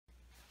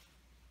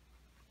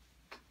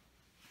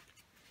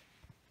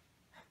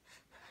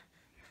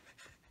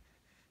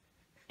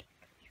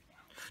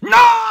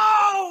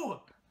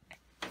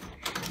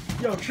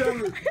Yo,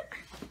 Trevor.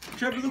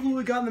 Trevor, look what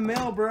we got in the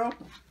mail, bro.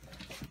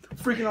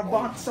 Freaking our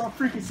box, our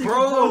freaking secret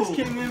box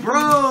came in.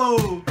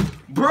 Bro!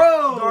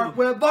 Dark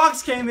web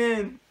box came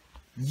in.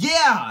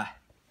 Yeah!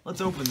 Let's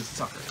open this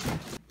sucker.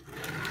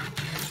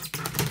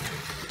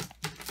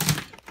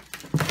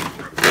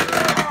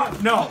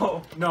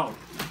 No.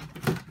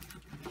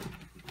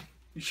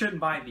 You shouldn't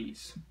buy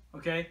these,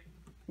 okay?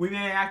 We may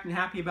have acted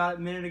happy about it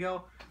a minute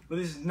ago, but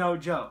this is no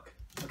joke,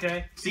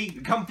 okay? See,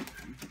 come.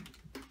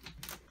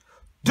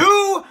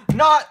 Do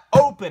not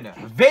open.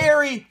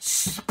 Very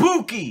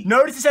spooky.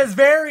 Notice it says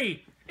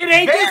very. It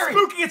ain't this Very.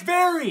 spooky, it's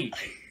very.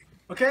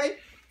 Okay?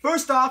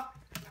 First off,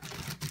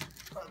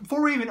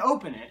 before we even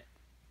open it,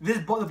 the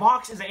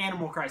box is an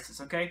animal crisis,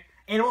 okay?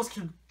 Animals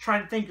can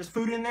try to think there's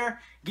food in there,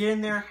 get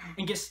in there,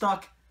 and get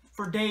stuck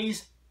for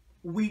days,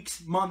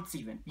 weeks, months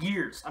even,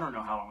 years. I don't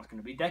know how long it's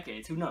going to be,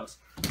 decades, who knows?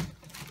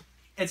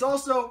 It's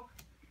also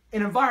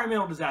an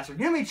environmental disaster. You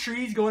know how many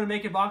trees go into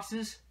making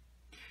boxes?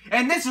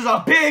 And this is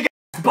a big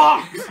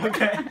box.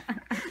 Okay?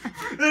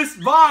 This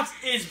box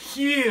is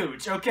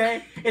huge,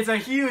 okay? It's a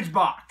huge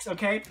box,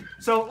 okay?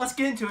 So let's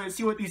get into it and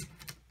see what these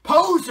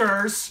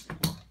posers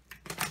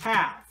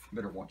have.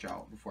 Better watch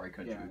out before I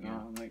cut you again.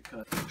 I might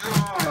cut.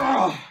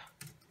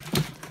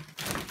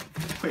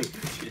 Wait.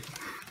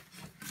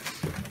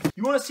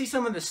 You want to see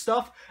some of the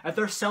stuff that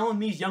they're selling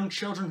these young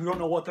children who don't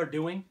know what they're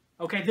doing?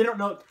 Okay, they don't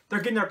know. They're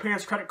getting their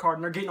parents' credit card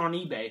and they're getting on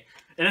eBay.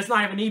 And it's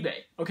not even eBay,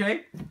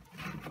 okay?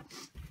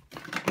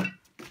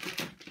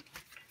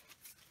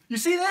 You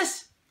see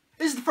this?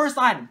 This is the first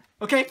item,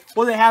 okay?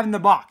 What they have in the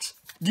box.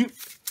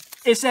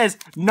 It says,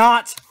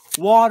 not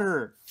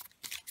water.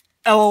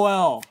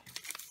 LOL.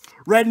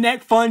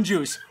 Redneck Fun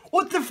Juice.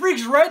 What the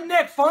freak's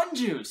Redneck Fun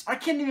Juice? I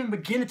can't even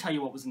begin to tell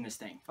you what was in this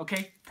thing,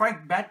 okay? Probably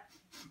bad.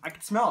 I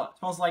can smell it. It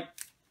smells like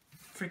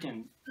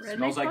freaking...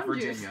 Smells like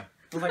Virginia.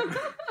 It smells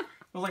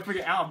like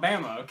freaking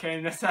Alabama, okay?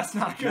 And that's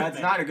not good.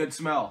 That's not a good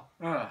smell.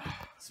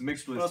 It's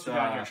mixed with What else we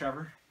got here,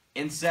 Trevor?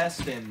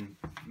 incest and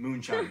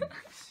moonshine.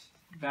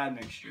 Bad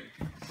mixture.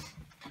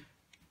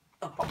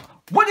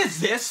 What is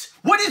this?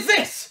 What is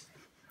this?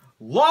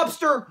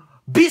 Lobster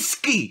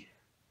biscuit.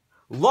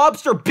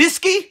 Lobster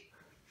biscuit?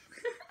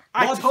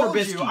 I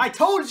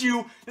told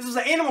you this was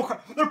an animal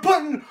crap. They're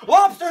putting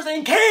lobsters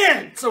in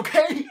cans,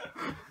 okay?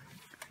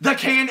 The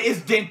can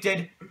is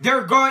dented.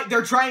 They're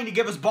trying to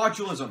give us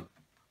botulism.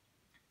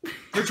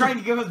 They're trying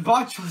to give us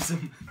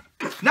botulism.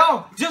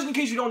 Now, just in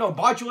case you don't know,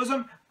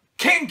 botulism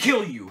can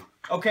kill you,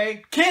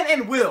 okay? Can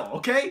and will,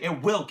 okay?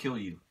 It will kill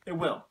you. It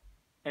will.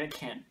 And it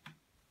can.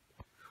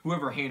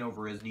 Whoever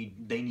Hanover is,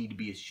 they need to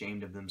be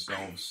ashamed of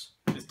themselves.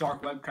 This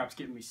dark web crap's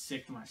getting me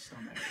sick to my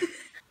stomach.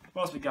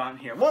 What else we got in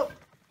here? Well,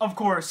 of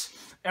course,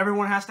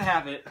 everyone has to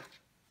have it.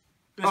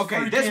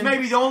 This may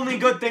be the only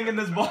good thing in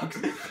this box.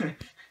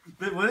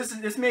 Well,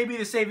 this may be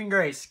the saving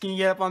grace. Can you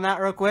get up on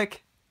that real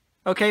quick?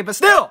 Okay, but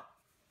still,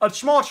 a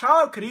small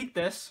child could eat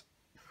this.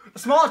 A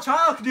small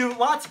child could do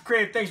lots of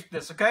creative things with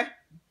this, okay?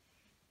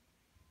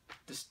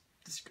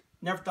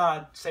 Never thought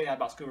I'd say that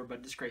about Scoober,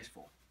 but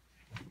disgraceful.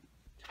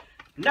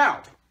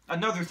 Now,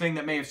 another thing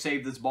that may have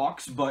saved this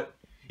box, but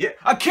yeah,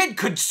 a kid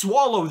could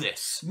swallow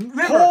this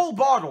whole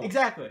bottle.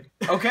 Exactly.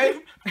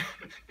 Okay?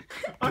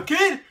 A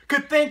kid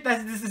could think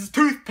that this is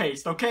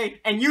toothpaste, okay?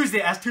 And use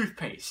it as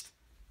toothpaste.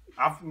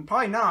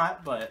 Probably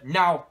not, but...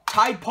 Now,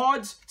 Tide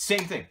Pods,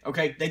 same thing,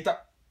 okay? They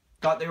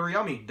thought they were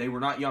yummy. They were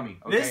not yummy,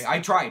 okay?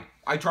 I tried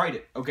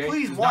it, okay?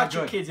 Please watch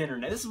your kids'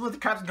 internet. This is what the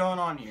crap's going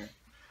on here.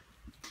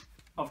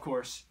 Of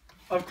course.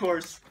 Of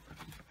course.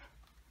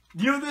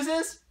 Do you know what this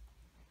is?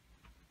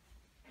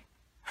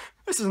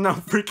 This is no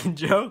freaking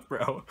joke,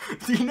 bro.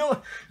 Do you know?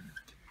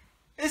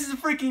 This is a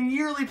freaking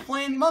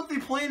monthly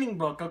planning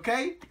book,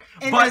 okay?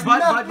 And but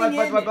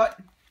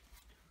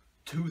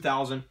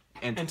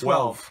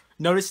 2012.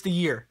 Notice the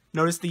year.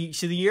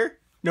 See the year?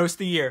 Notice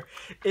the year.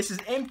 This is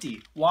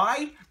empty.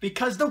 Why?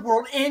 Because the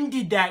world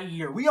ended that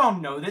year. We all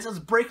know this. It's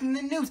breaking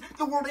the news.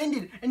 The world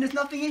ended, and there's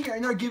nothing in here,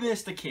 and they're giving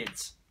us the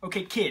kids.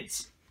 Okay,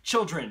 kids.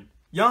 Children.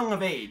 Young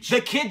of age. The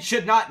kids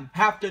should not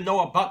have to know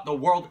about the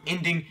world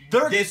ending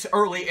this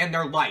early in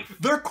their life.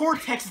 Their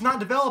cortex is not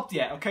developed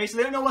yet, okay? So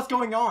they don't know what's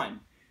going on.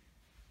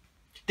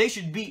 They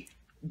should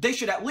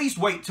at least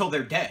wait till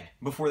they're dead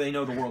before they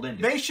know the world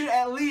ended. They should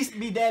at least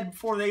be dead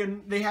before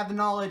they have the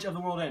knowledge of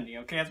the world ending,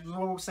 okay? That's what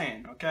we're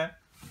saying, okay?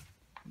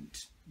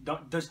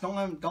 Don't let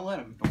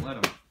them.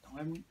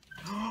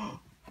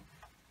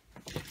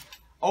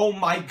 Oh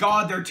my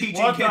God, they're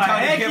teaching kids how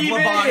to give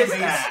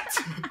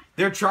lobotomies.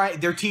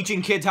 They're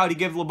teaching kids how to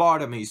give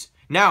lobotomies.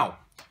 Now,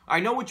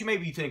 I know what you may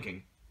be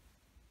thinking.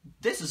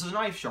 This is a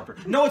knife sharpener.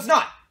 No, it's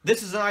not.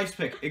 This is an ice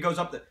pick. It goes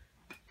up the...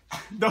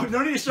 No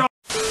need to show.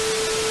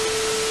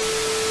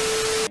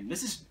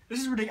 This is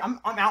ridiculous.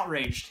 I'm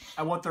outraged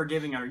at what they're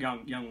giving our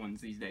young ones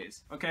these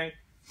days. Okay.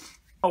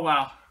 Oh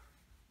wow.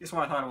 Guess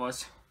what I thought it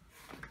was.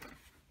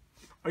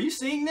 Are you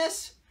seeing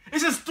this?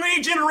 This is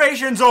 3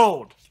 generations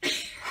old.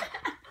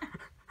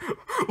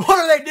 What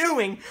are they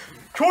doing?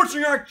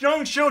 Torturing our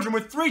young children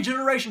with 3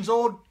 generations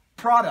old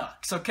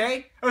products,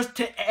 okay? There's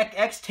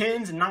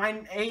X10s and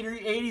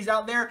 980s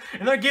out there,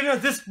 and they're giving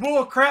us this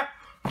bull crap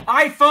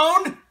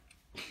iPhone.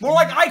 More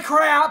like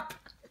iCrap.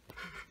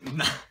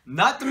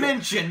 Not to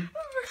mention,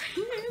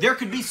 there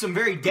could be some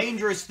very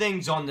dangerous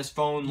things on this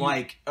phone,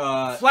 like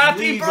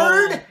Flappy legal...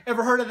 Bird.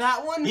 Ever heard of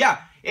that one? Yeah,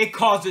 it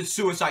causes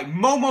suicide.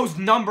 Momo's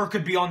number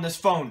could be on this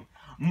phone.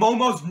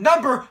 Momo's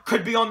number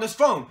could be on this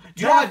phone.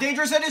 Do you know how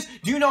dangerous that is?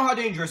 Do you know how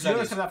dangerous that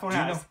is? That phone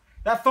has.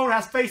 That phone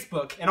has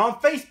Facebook, and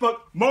on Facebook,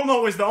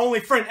 Momo is the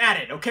only friend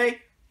added. Okay.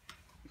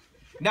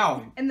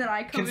 Now, and then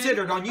I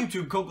considered on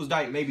YouTube, Coco's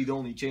Diet may be the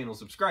only channel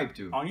subscribed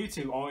to. On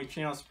YouTube, only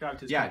channel subscribed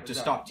to. Yeah, to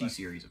stop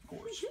T-Series, of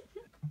course.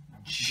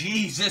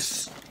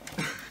 Jesus!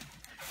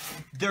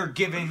 They're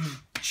giving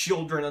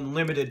children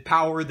unlimited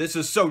power. This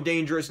is so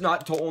dangerous,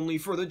 not only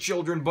for the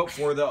children, but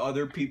for the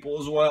other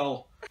people as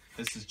well.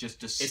 This is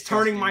just disgusting. It's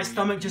turning my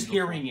stomach just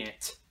hearing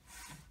it.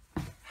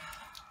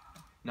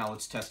 Now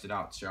let's test it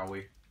out, shall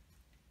we?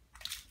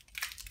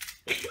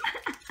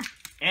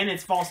 And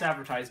it's false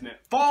advertisement.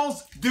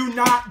 False! Do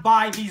not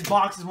buy these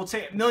boxes. We'll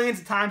say it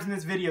millions of times in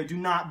this video. Do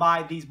not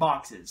buy these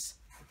boxes.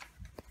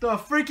 The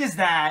freak is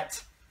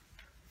that?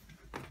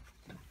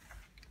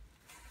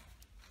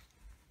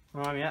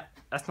 Well, I mean,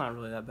 that's not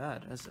really that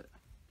bad, is it?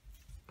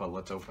 But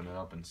let's open it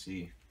up and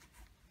see.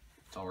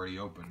 It's already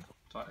open.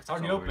 It's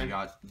already open.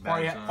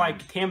 Probably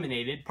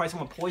contaminated. Probably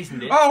someone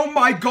poisoned it. Oh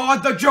my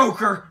god, the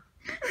Joker!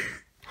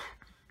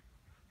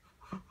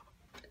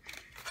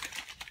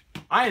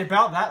 I ain't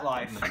about that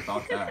life. I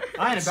about that.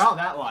 I ain't about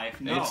that life.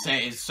 No.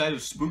 It said it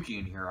was spooky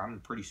in here. I'm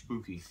pretty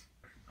spooky.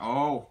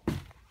 Oh.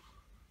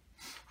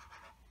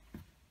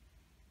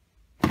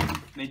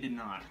 They did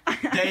not.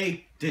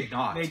 They did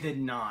not. They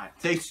did not.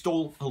 They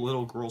stole a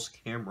little girl's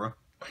camera.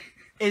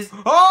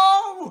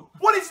 Oh!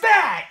 What is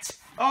that?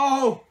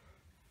 Oh!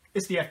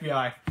 It's the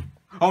FBI.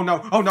 Oh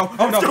no! Oh no!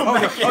 Oh no! Oh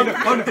no! Oh no!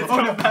 Oh no!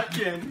 Oh no! Back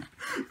in.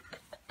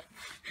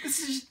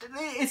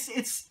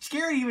 It's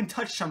scary to even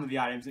touch some of the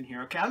items in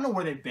here. Okay, I don't know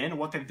where they've been and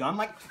what they've done.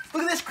 Like,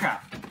 look at this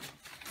crap.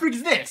 Freak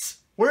is this?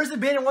 Where's it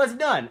been and what's it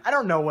done? I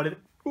don't know what it.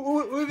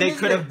 They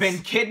could have been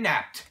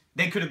kidnapped.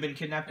 They could have been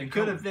kidnapped. They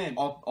could have been.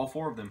 All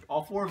four of them.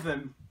 All four of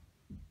them.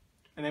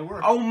 And they were.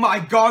 Oh my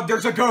god,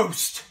 there's a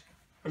ghost!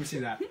 Let me see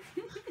that.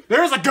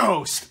 There's a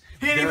ghost!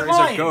 There is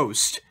a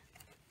ghost.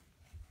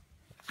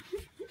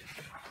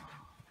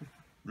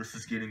 This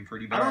is getting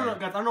pretty bad. I don't know,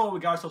 guys. I don't know what we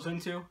got ourselves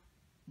into,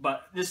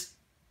 but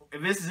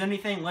if this is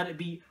anything, let it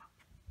be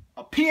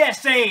a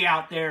PSA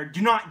out there.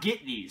 Do not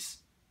get these.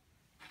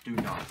 Do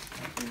not.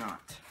 Do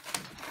not.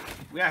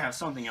 We gotta have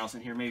something else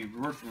in here, maybe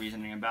worth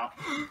reasoning about.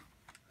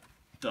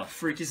 The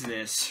freak is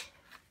this?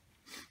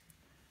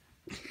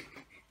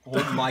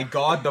 Oh my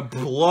god, the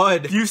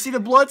blood! Do you see the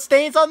blood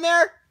stains on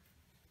there?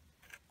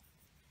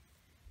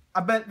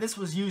 I bet this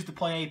was used to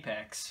play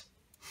Apex.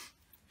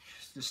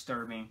 It's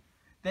disturbing.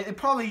 They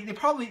probably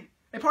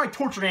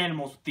tortured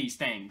animals with these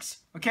things,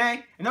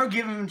 okay? And they're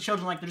giving them to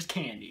children like they're just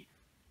candy.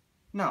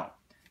 No.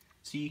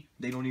 See,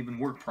 they don't even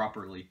work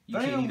properly. You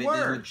they can't even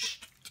work.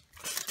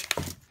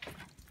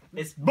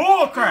 It's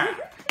bullcrap.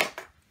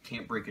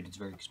 Can't break it. It's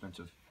very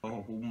expensive.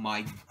 Oh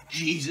my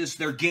Jesus!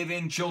 They're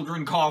giving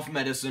children cough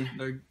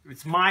medicine.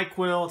 It's my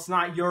quill. It's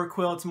not your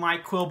quill. It's my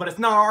quill, but it's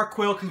not our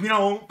quill because we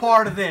don't want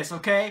part of this,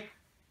 okay?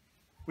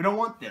 We don't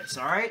want this,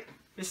 all right?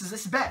 This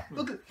is bad.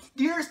 Look,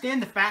 do you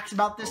understand the facts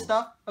about this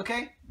stuff?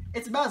 Okay,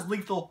 it's about as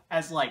lethal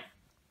as like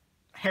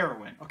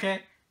heroin.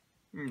 Okay.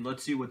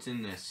 Let's see what's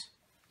in this.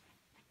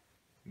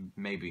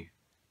 Maybe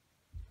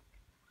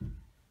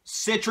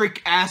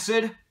citric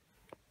acid.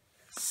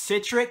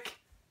 Citric.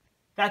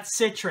 That's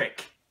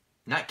citric.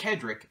 Not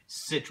Kedrick.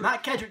 Citric.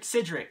 Not Kedrick.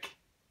 Citric.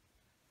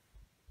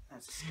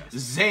 That's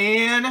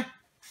Xanthan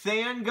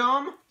disgusting.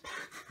 gum.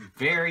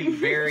 Very,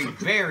 very,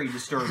 very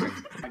disturbing.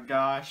 Oh my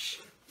gosh.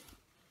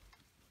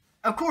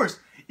 Of course,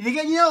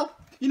 again,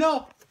 you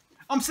know,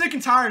 I'm sick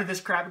and tired of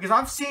this crap because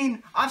I've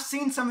seen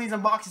some of these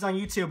unboxings on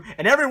YouTube,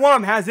 and every one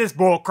of them has this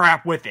bull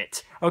crap with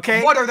it.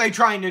 Okay. What are they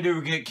trying to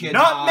do? Get kids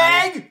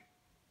high? Nutmeg.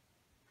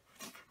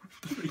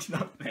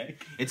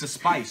 Nutmeg. It's a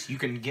spice. You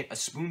can get a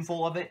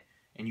spoonful of it,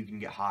 and you can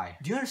get high.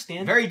 Do you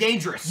understand? Very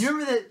dangerous.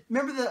 You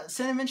remember the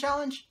cinnamon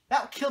challenge?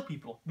 That would kill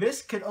people.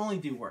 This could only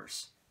do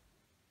worse.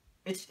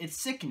 It's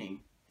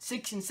sickening.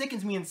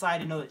 Sickens me inside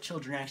to know that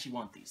children actually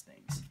want these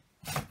things.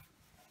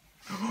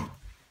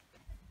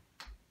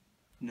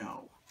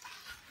 No.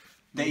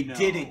 They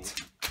did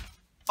it.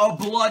 A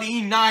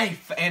bloody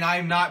knife, and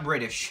I'm not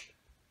British.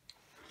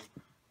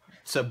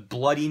 It's a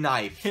bloody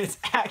knife. It's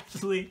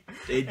actually.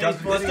 It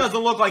doesn't. This doesn't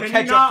look like ketchup.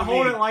 Can you not to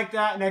hold me. it like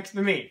that next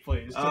to me,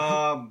 please?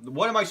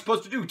 What am I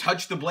supposed to do?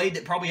 Touch the blade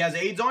that probably has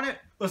AIDS on it?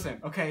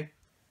 Listen, okay.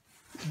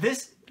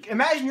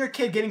 Imagine your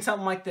kid getting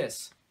something like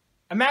this.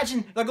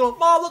 Imagine they'll go,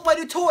 "Mom, look, my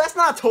new toy. That's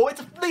not a toy.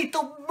 It's a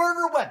lethal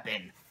murder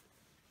weapon."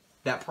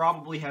 That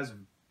probably has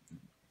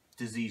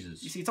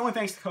diseases. You see, it's only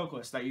thanks to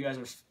Cokeless that you guys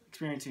are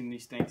experiencing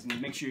these things,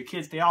 and make sure your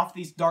kids stay off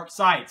these dark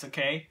sites,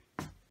 okay?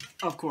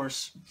 Of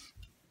course.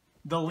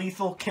 the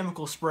lethal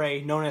chemical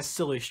spray known as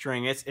silly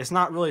string. It's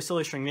not really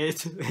silly string. They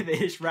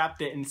just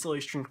wrapped it in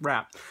silly string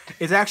wrap.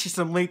 It's actually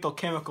some lethal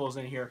chemicals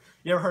in here.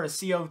 You ever heard of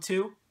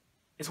CO2?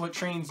 It's what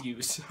trains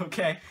use,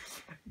 okay?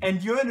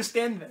 And you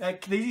understand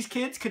that these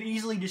kids could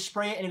easily just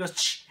spray it and it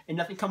goes shh, and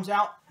nothing comes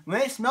out. When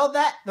they smell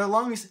that, their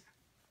lungs,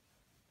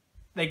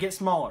 they get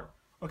smaller,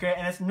 okay?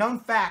 And it's a known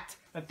fact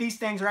that these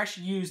things are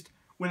actually used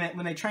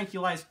when they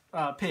tranquilize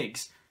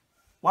pigs.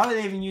 Why would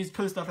they even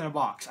put stuff in a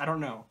box? I don't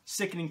know.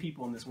 Sickening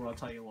people in this world, I'll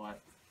tell you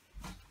what.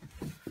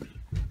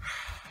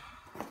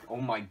 Oh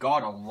my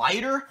god, a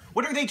lighter?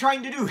 What are they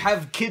trying to do?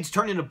 Have kids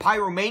turn into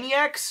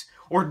pyromaniacs?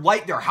 Or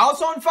light their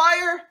house on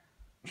fire?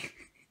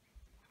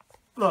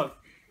 Look,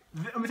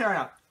 let me tell you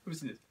now. Let me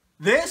see this.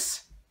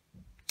 This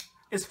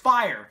is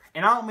fire,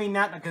 and I don't mean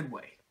that in a good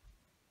way.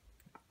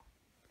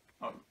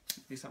 Oh,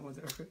 see something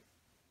there? Okay.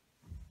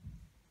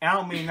 I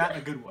don't mean that in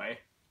a good way.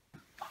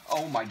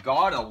 Oh my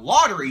god, a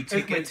lottery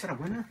ticket! Wait, is that a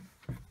winner?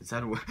 Is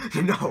that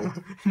a No.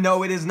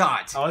 No, it is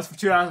not. Oh, it's from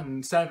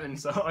 2007,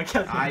 so I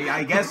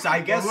guess...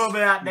 I guess... A little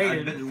bit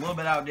outdated. A little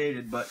bit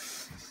outdated, but...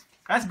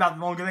 That's about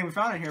the only good thing we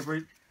found in here,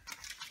 but...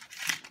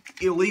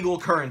 Illegal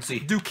currency.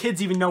 Do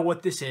kids even know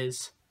what this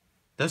is?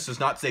 This does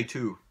not say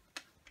 2.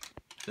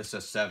 This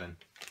says 7.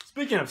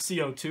 Speaking of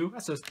CO2,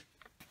 that's just...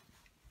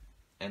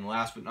 And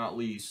last but not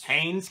least...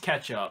 Heinz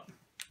ketchup.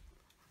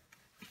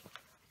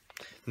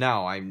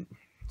 Now,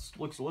 this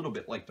looks a little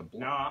bit like the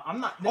blood. No, I'm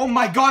not... Oh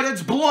my god,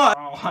 it's blood!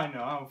 Oh, I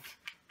know.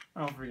 I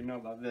don't freaking know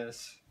about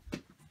this.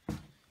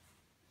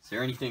 Is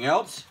there anything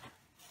else?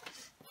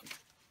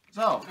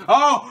 So...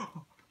 Oh!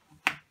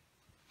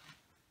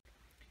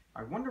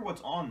 I wonder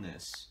what's on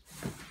this.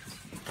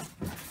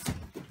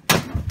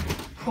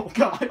 Oh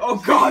god. Oh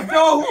god,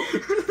 no!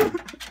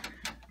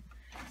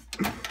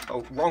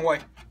 Oh, wrong way.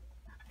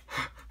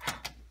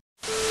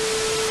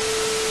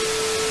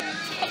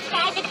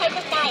 Subscribe to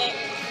Coco's Diet.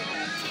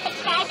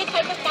 Subscribe to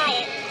Coco's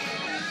Diet.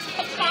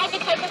 Subscribe to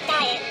Coco's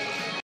Diet.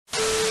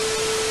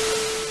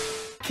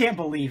 Can't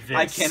believe this.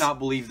 I cannot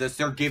believe this.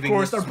 They're giving Of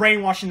course, this... they're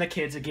brainwashing the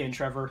kids again,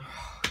 Trevor.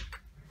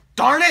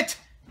 Darn it!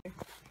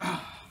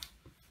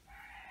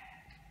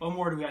 What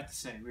more do we have to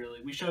say,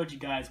 really? We showed you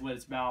guys what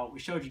it's about.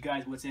 We showed you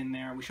guys what's in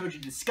there. We showed you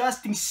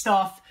disgusting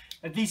stuff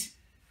that these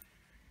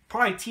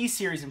probably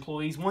T-Series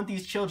employees want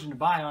these children to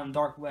buy on the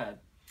dark web.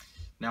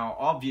 Now,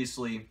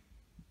 obviously,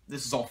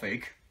 this is all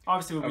fake.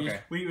 Obviously,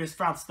 we just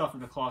found stuff in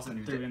the closet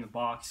and threw it in the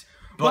box.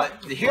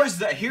 But here's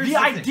the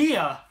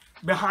idea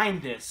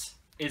behind this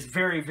is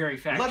very, very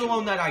factual. Let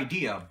alone that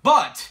idea.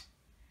 But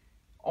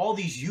all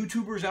these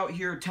YouTubers out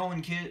here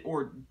telling kids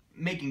or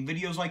making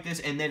videos like this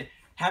and then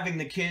having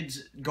the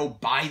kids go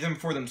buy them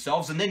for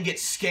themselves and then get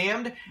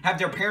scammed, have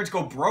their parents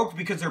go broke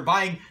because they're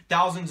buying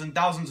thousands and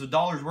thousands of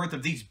dollars worth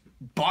of these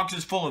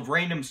boxes full of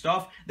random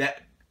stuff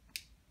that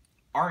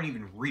aren't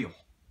even real.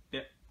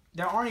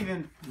 They aren't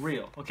even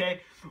real,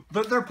 okay?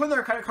 But they're putting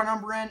their credit card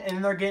number in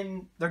and they're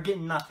getting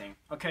nothing,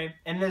 okay?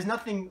 And there's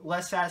nothing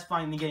less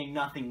satisfying than getting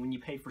nothing when you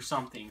pay for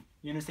something.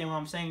 You understand what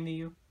I'm saying to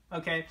you?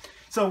 Okay?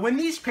 So when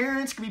these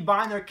parents could be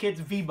buying their kids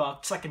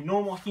V-Bucks like a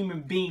normal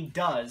human being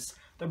does,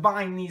 they're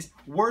buying these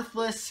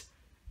worthless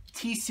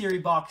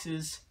T-Series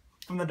boxes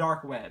from the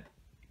dark web.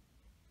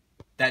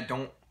 That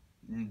don't,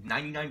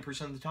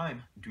 99% of the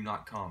time, do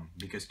not come.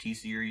 Because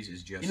T-Series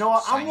is just... You know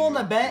what? I'm willing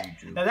to bet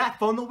that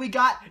phone that we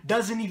got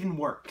doesn't even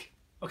work.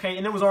 Okay?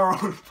 And it was our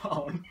own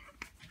phone.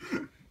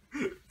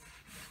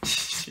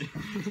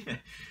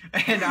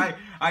 And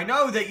I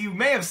know that you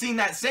may have seen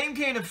that same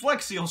can of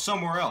Flex Seal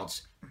somewhere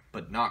else.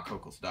 But not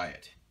Coco's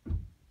Diet.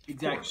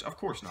 Exactly. Of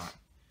course not.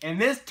 And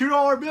this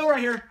 $2 bill right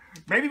here,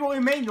 maybe what we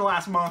made in the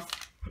last month,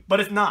 but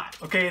it's not.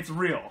 Okay, it's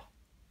real.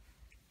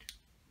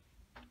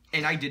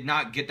 And I did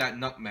not get that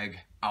nutmeg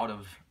out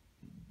of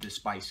the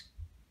spice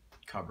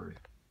cupboard.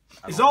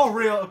 It's all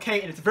real,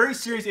 okay, and it's a very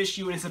serious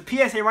issue, and it's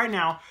a PSA right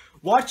now.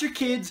 Watch your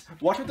kids,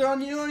 watch what they're on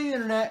the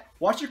internet,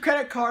 watch your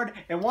credit card,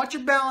 and watch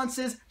your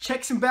balances,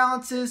 checks and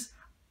balances,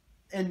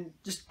 and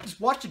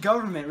just watch the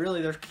government,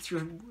 really.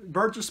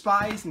 Birds are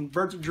spies, and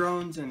birds are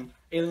drones, and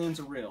aliens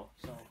are real,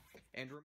 so... And